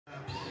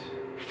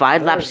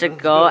5 laps to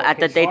go at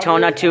the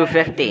Daytona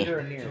 250.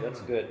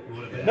 That's good.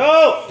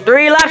 No!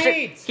 3 laps.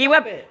 Creed,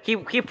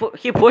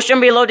 He pushed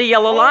him below the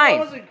yellow line.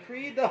 That wasn't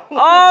Creed, that was...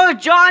 Oh,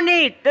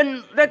 Johnny!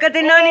 Look at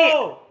the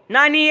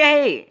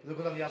 98. Look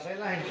who's on the outside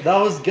line. That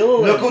was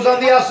Gilliland. Look who's on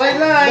the outside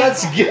line.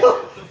 That's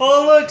Gil.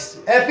 Oh, looks.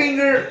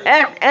 Enfinger.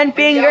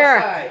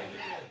 Enfinger.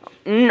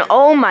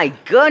 Oh my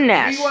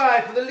goodness.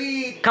 DY for the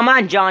lead. Come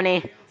on,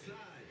 Johnny.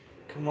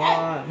 Come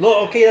on.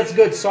 Look, okay, that's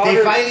good. Sauter.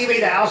 They finally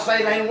made the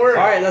outside line work.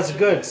 All right, that's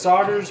good.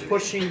 Sauter's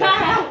pushing.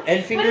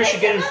 Enfinger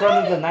should get in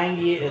front of the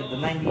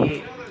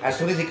 98. As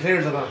soon as he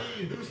clears them up.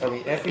 I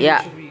mean,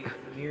 Enfinger should be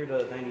near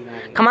the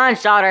 99. Come on,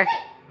 Sauter.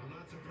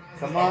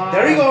 Come on.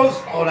 There he goes.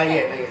 Oh, not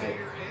yet.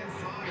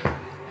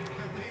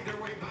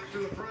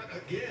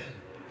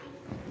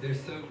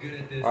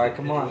 Alright,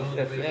 come on.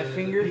 If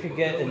Enfinger could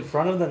get in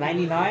front of the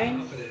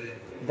 99,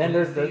 then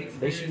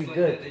they should be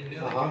good.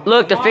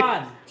 Look, come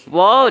on.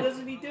 Whoa. Why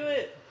doesn't he do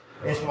it?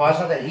 It's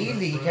not that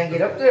easy. He can't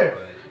get up there.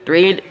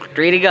 3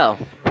 to go.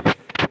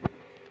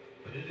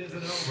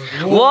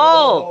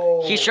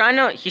 Whoa! He's trying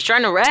to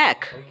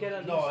wreck.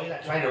 No, he's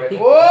not trying to wreck.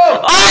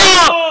 Whoa!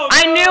 Oh!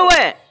 I knew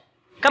it!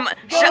 Come on.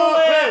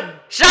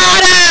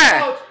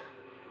 Sauter!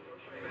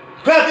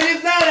 Crafton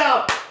is not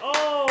out!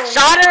 Oh!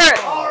 Sauter!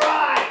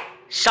 Alright!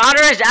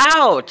 Sauter is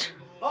out!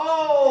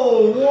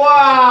 Oh,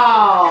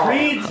 wow!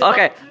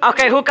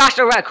 Okay, who caused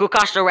the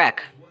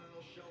wreck?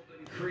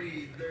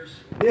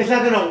 It's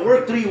not gonna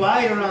work 3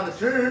 wide around the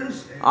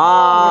turns.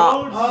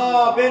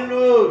 Oh, Ben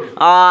Rhodes.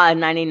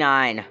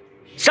 99.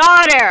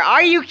 Sauter,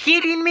 are you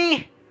kidding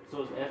me?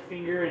 So is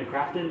Enfinger and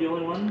Crafton the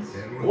only ones?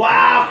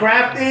 Wow,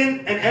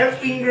 Crafton and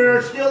Enfinger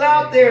are still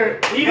out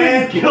there.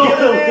 Even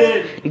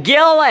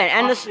Gilliland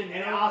and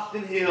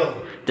Austin Hill.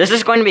 this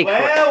is going to be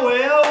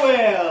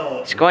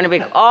Well. It's going to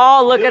be.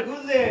 Oh, look at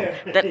who's there.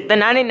 the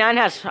 99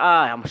 has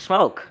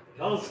smoke.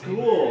 That was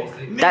cool.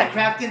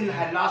 Crafton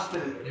had lost the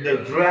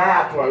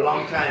draft for a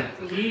long time.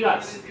 He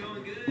got.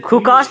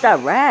 Who caused that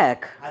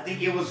wreck? I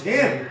think it was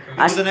him. It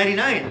was the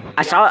 99.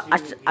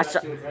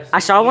 I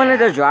saw one of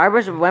the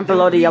drivers went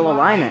below the yellow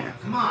line.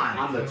 Come on.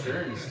 On the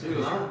turns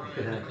too, huh?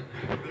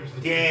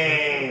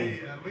 Dang.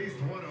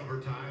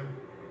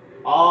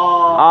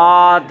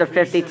 Oh, the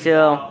 52.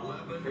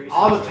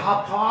 All the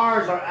top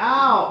cars are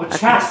out. But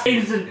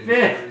Chastain's in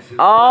 5th.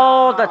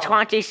 Oh, the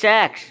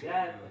 26.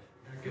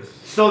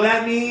 So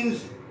that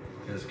means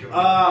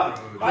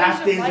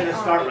Crafton's gonna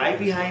start right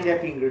behind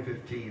Enfinger.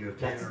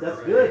 That's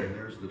good.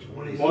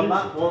 Well,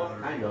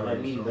 kind of. I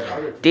mean, the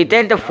other. Do you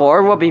think the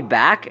 4 will be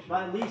back?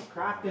 But at least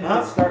Crafton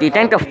can start. Do you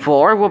think the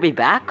 4 will be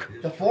back?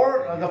 The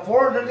 4,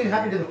 nothing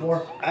happened to the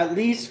 4. At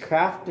least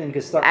Crafton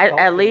can start.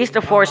 At least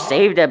the 4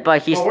 saved it,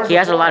 but he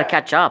has a lot to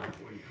catch up.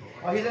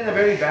 Oh, he's in the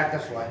very back.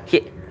 That's why.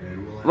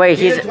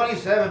 He's at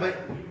 27, but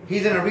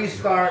he's in a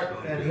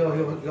restart, and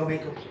he'll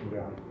make it.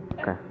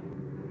 Okay.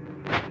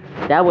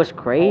 That was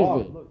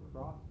crazy.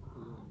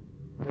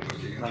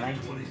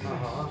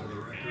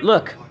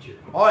 Look.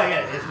 Oh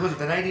yeah, was it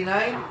the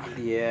 99?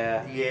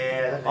 Yeah.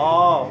 Yeah.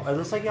 Oh, it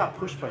looks like he got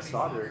pushed by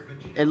Sauter.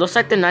 It looks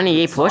like the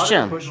 98 pushed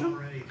him.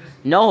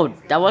 No,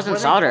 that wasn't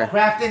Sauter.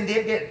 Crafton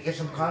did get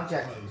some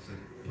contact.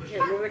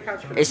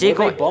 Is he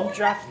going? Bump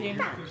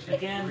drafting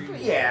again?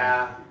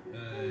 Yeah.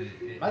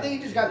 I think he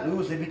just got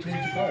loose in between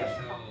 2 cars.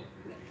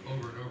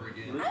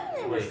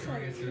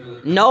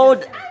 No,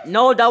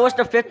 that was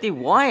the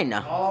 51.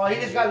 Oh, he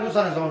just got loose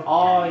on his own.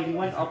 Oh, he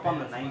went up on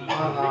the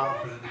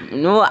 90.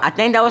 No, I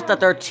think that was the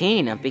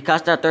 13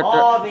 because the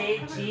Oh,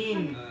 the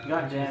 18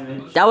 got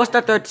damaged. That was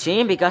the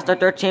 13 because the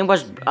 13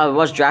 was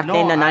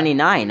drafting the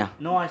 99.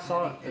 No, I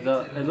saw it.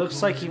 It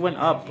looks like he went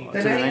up to The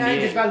the 99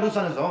 just got loose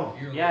on his own.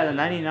 Yeah, the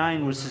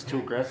 99 was just too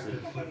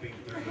aggressive.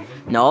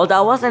 No, that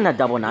wasn't a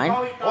double 9.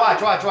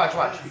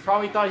 Watch. He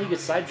probably thought he could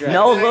side draft.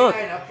 No, look.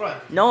 Up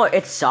front. No,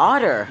 it's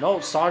Sauter. No,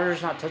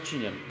 Sauter's not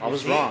touching him. I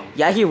was wrong.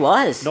 Yeah, he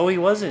was. No, he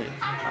wasn't.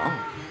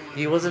 Oh.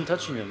 He wasn't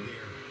touching him.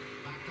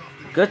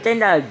 Good thing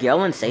that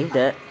Gillen saved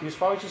it. He was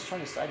probably just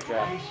trying to side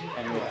draft,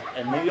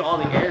 and maybe all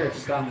the air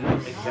just got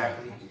moved.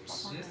 Exactly.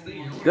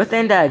 Good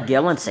thing that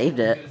Gillen saved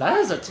it. That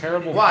is a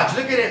terrible. Watch,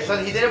 look at it. So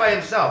he did it by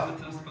himself.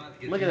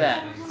 Look at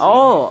that.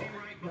 Oh,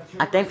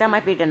 I think that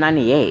might be the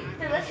 98.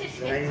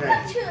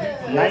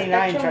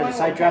 99 tried to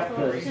side draft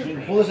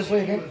the. Pull this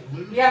way again.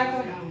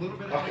 Yeah.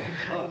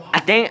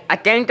 Okay. I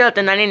think that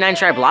the 99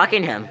 tried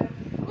blocking him.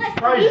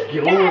 Probably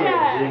Gillen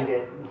didn't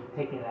get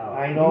taken out.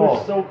 I know. He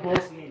was so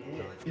close to getting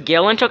hit.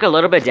 Gillen took a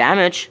little bit of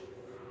damage.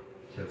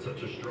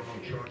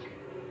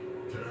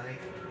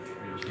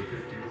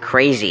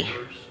 Crazy.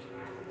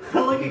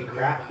 Look at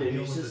Crafton.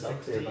 He's just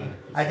up there.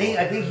 I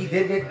think he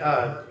did get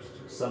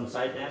Some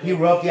side damage. he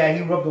rubbed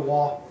the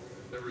wall.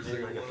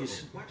 Maybe like a few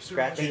They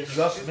scratches.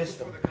 just missed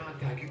him.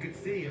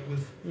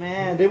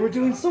 Man, they were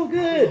doing so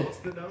good.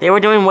 They were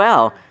doing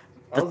well.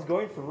 I was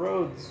going for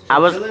Rhodes. I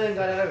was Dylan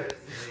got out of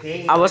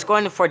it. I was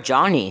going for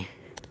Johnny.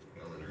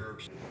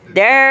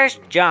 There's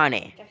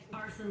Johnny.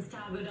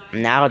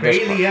 Now this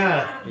Crazy, one.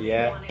 yeah.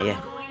 Yeah.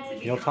 Yeah.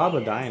 You know,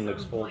 Taba Dying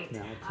looks old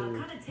now,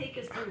 too.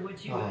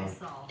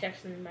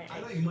 Jackson, my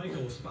I think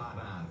Michael was spot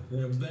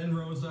on. Ben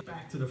rose up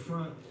back to the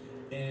front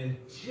and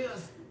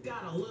just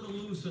got a little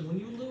loose. And when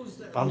you lose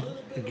that little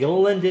bit,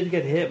 Gilliland did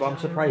get hit, but I'm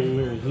surprised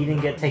he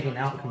didn't get taken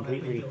out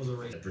completely.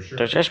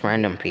 They're just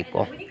random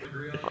people.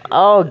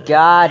 Oh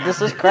god,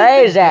 this is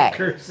crazy.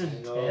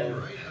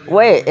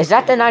 Wait, is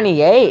that the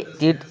 98?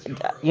 Dude,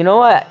 you know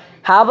what?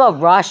 How about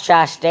Ross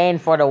Chastain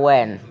for the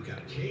win?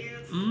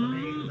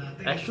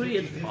 Actually,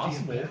 it's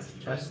possible.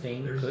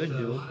 Chastain could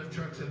do.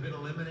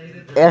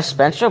 If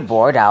Spencer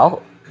Boyd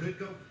out?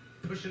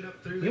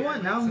 You know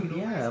what now?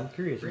 Yeah, I'm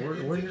curious.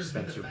 Where's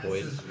Spencer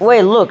Boyd?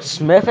 Wait, look,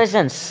 Smith is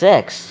in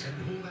 6.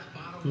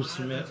 Who's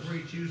Smith?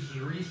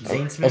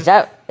 Zane Smith?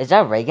 Is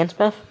that Reagan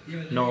Smith?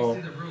 No,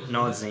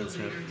 it's Zane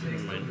Smith.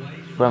 Never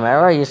mind.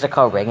 Remember I used to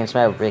call Reagan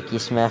Smith Ricky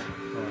Smith?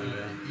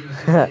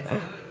 Oh,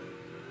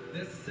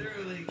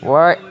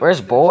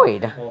 Where's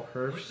Boyd? Well,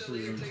 Hurst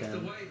is in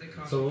 10.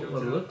 So it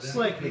looks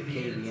like the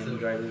KBM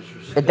drivers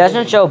are It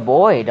doesn't show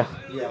Boyd.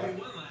 Yeah.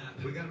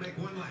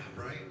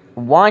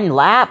 1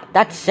 lap?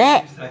 That's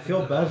it. I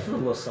feel bad for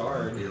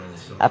Lassard.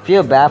 I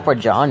feel bad for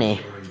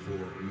Johnny.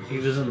 He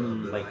was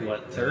in, like,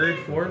 what,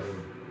 3rd, 4th?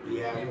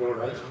 Yeah, you're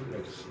right.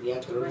 Yeah,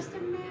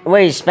 3rd.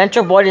 Wait,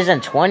 Spencer Boyd is in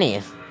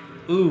 20th.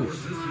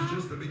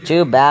 Oof.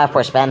 Too bad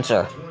for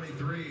Spencer.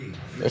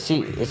 Is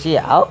he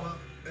out?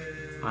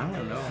 I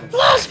don't know.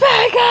 Las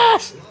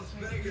Vegas!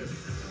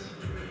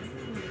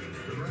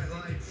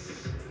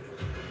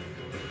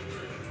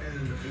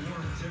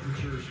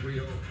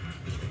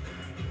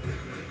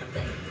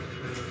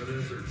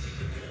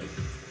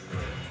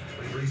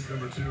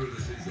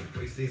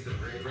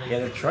 Yeah,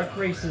 the truck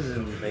races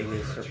in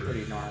Vegas are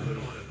pretty gnarly.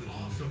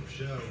 awesome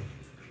show.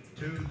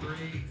 2,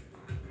 3,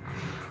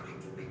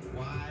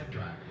 wide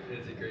drive.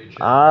 It's a great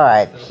show.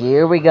 Alright,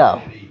 here we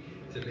go.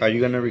 Are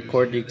you gonna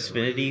record the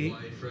Xfinity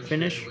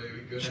finish?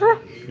 Sure.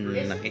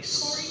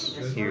 Nice.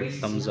 Here,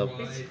 thumbs up.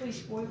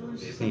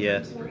 Yeah.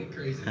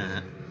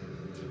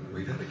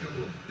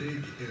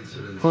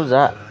 Who's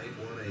that?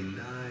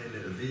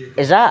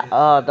 Is that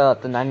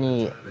the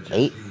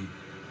 98?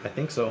 I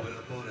think so.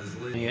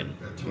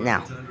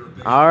 Now.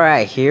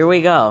 Alright, here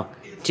we go.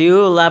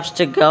 2 laps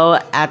to go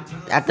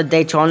at the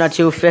Daytona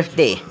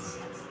 250.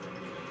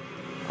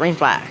 Green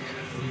flag.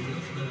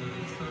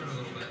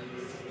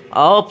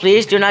 Oh,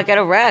 please do not get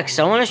a wreck.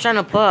 Someone is trying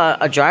to put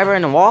a driver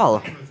in the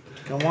wall.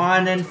 Come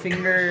on,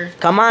 Enfinger.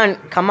 Come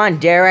on,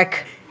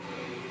 Derek.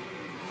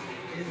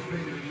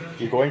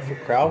 You going for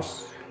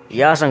Kraus?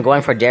 Yes, I'm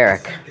going for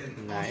Derek.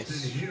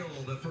 Nice.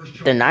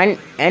 The 9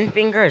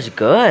 Enfinger is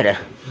good.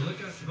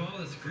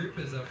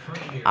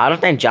 I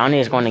don't think Johnny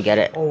is going to get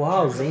it. Oh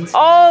wow, Zane.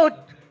 Oh,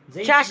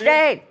 Zane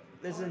Chastain.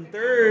 Smith is in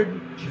 3rd.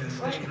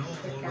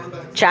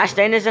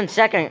 Chastain is in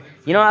 2nd.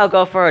 You know, I'll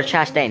go for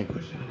Chastain.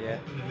 Yeah.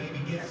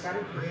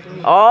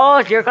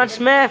 Oh, here comes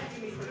Smith.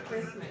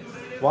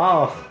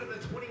 Wow.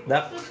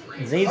 That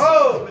Zane.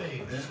 Oh!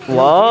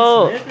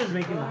 Whoa. Smith is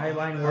making the high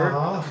line work.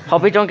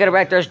 Hope we don't get a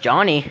wreck. There's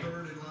Johnny.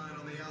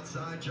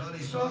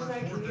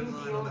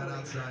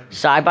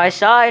 Side by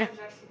side.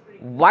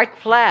 White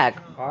flag.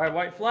 All right,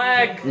 white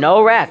flag.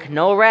 No wreck.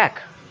 No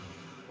wreck.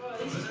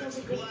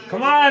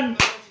 Come on.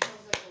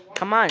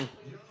 Come on.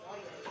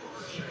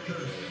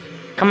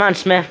 Come on,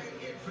 Smith.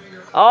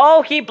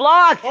 Oh, he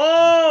blocked.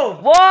 Oh.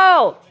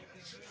 Whoa.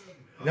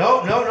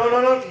 No.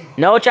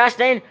 No,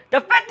 Chastain.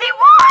 The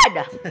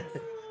 51.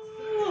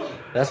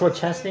 That's what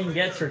Chastain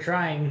gets for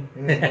trying.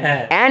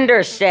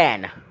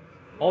 Anderson.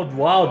 Oh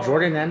wow,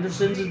 Jordan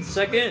Anderson's in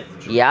 2nd.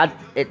 Yeah,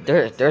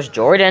 there's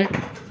Jordan.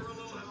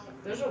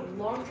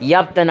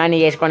 Yep, the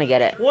 98 is going to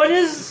get it. What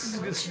is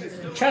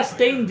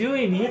Chastain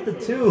doing? He hit the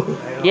 2.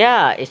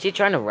 Yeah, is he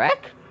trying to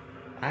wreck?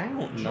 I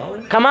don't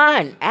know. Come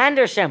on,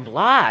 Anderson,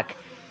 block.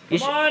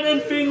 Come on,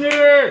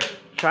 Enfinger.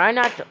 Try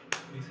not to.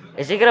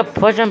 Is he going to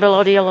push him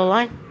below the yellow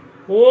line?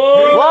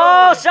 Whoa.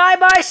 Whoa, side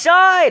by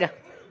side.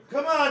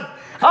 Come on.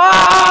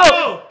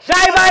 Oh,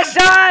 side by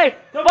side.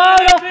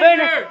 Photo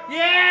finish.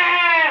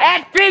 Yeah.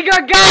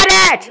 Enfinger got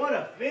it. What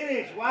a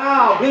finish.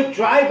 Wow. Good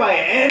drive by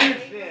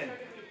Anderson.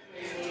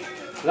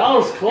 That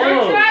was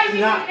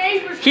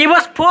close. He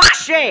was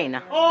pushing.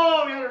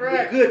 Oh, we got a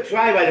wreck. Good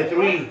try by the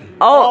 3.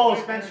 Oh,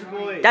 Spencer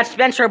Boyd. that's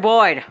Spencer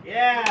Boyd.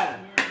 Yeah.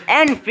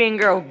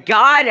 Enfinger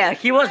got it.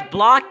 He was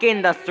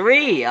blocking the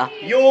 3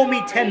 You owe me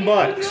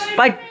 $10.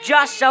 by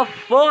just a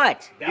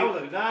foot. That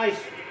was a nice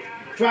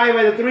try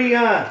by the 3,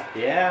 huh?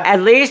 Yeah.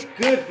 At least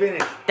Good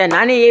finish. the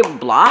 98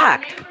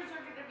 blocked.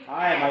 All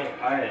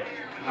right.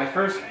 My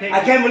first pick. I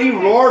can't believe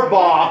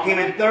Rohrbach came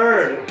in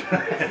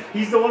 3rd.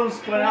 He's the one who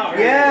split out, right?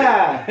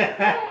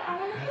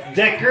 Yeah.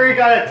 Decker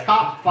got a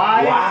top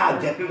 5. Wow,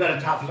 Decker got a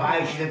top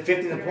 5. She's in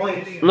 15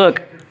 points.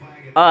 Look,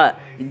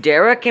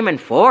 Derek came in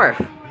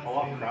 4th.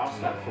 Oh, Kraus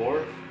got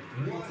 4.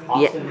 Yeah.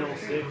 Austin Hill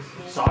 6.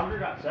 Saunder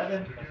got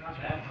 7. That's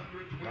not bad.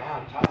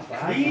 Wow, top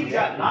 5. Reed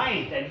got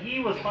 9th, and he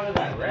was part of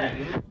that wreck.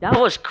 That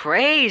was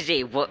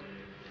crazy.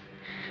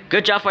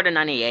 Good job for the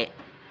 98.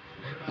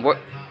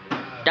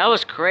 That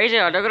was crazy.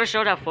 Are they gonna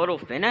show that photo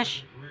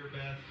finish?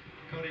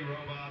 Cody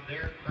Robot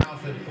there.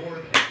 Kraus in 4th.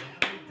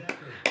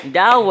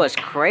 That was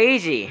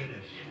crazy.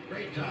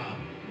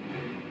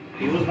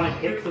 He was my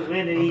pick to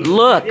win, and he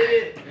Look. did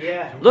it.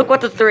 Yeah. Look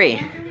what the 3.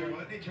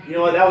 You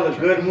know what? That was a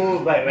good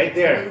move, like right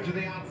there.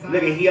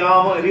 Look at he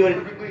almost. He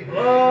would.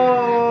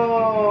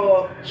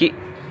 Oh.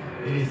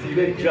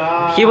 Good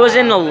job. He was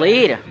in the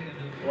lead.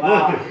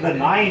 Wow. Look, the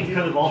 9 could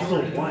have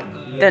also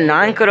won. The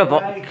 9 could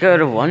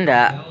have won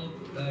that.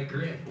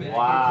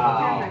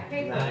 Wow.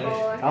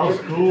 That was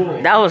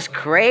cool. That was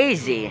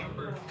crazy.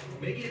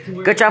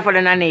 Good job for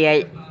the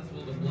 98.